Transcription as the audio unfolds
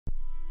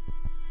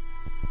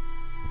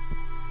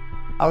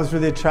I was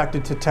really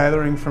attracted to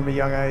tailoring from a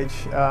young age.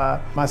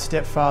 My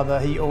stepfather,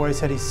 he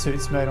always had his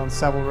suits made on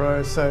Savile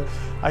Row, so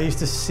I used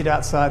to sit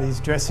outside his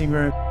dressing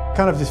room.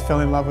 Kind of just fell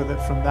in love with it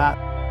from that.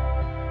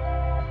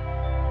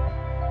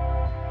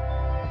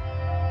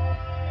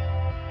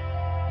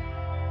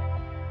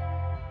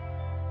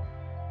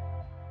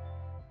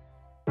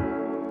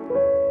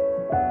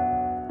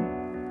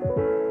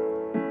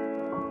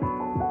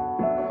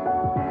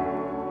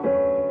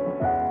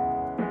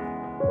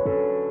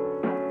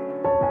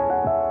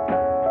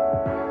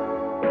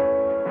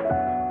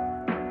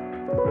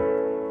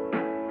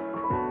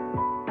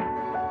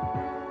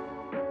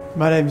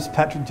 My name is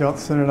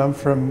P.Johnson and I'm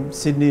from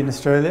Sydney in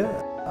Australia.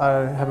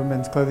 I have a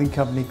men's clothing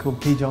company called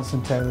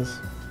P.Johnson Tailors.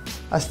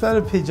 I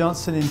started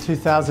P.Johnson in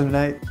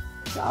 2008.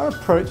 Our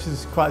approach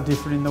is quite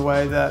different in the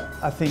way that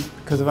I think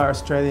because of our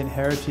Australian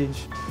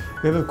heritage,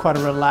 we have quite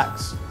a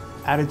relaxed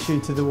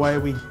attitude to the way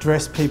we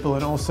dress people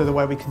and also the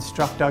way we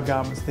construct our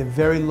garments. They're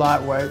very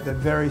lightweight, they're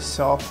very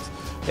soft.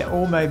 They're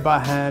all made by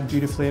hand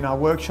beautifully in our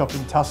workshop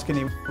in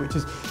Tuscany, which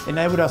has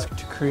enabled us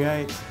to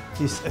create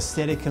this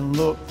aesthetic and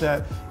look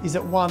that is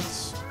at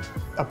once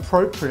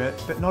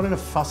appropriate, but not in a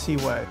fussy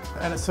way.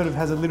 And it sort of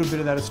has a little bit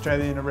of that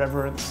Australian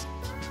irreverence.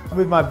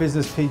 With my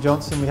business,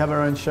 P.Johnson, we have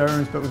our own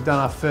showrooms, but we've done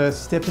our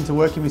first step into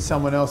working with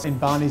someone else in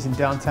Barneys in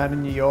downtown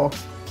in New York.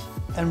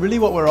 And really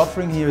what we're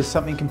offering here is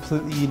something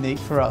completely unique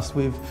for us.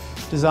 We've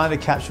designed a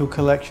capsule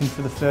collection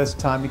for the first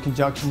time in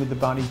conjunction with the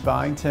Barneys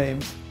buying team.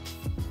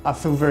 I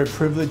feel very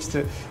privileged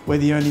that we're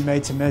the only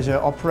made-to-measure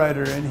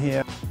operator in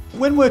here.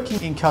 When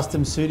working in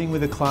custom suiting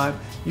with a client,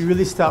 you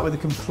really start with a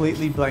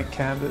completely blank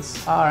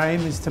canvas. Our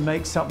aim is to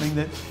make something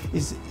that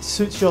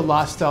suits your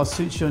lifestyle,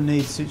 suits your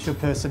needs, suits your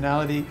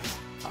personality.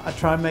 I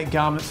try and make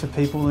garments for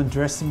people and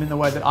dress them in the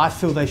way that I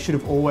feel they should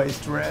have always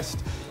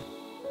dressed.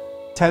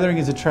 Tailoring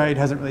as a trade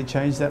hasn't really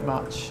changed that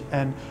much,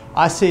 and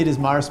I see it as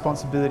my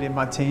responsibility and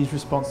my team's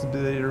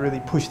responsibility to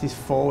really push this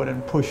forward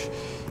and push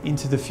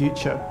into the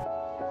future.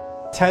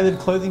 Tailored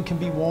clothing can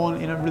be worn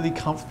in a really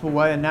comfortable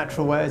way, a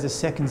natural way, as a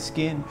second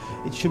skin.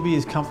 It should be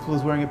as comfortable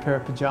as wearing a pair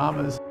of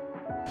pajamas.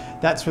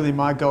 That's really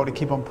my goal, to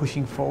keep on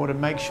pushing forward and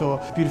make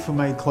sure beautiful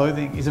made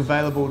clothing is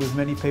available to as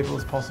many people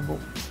as possible.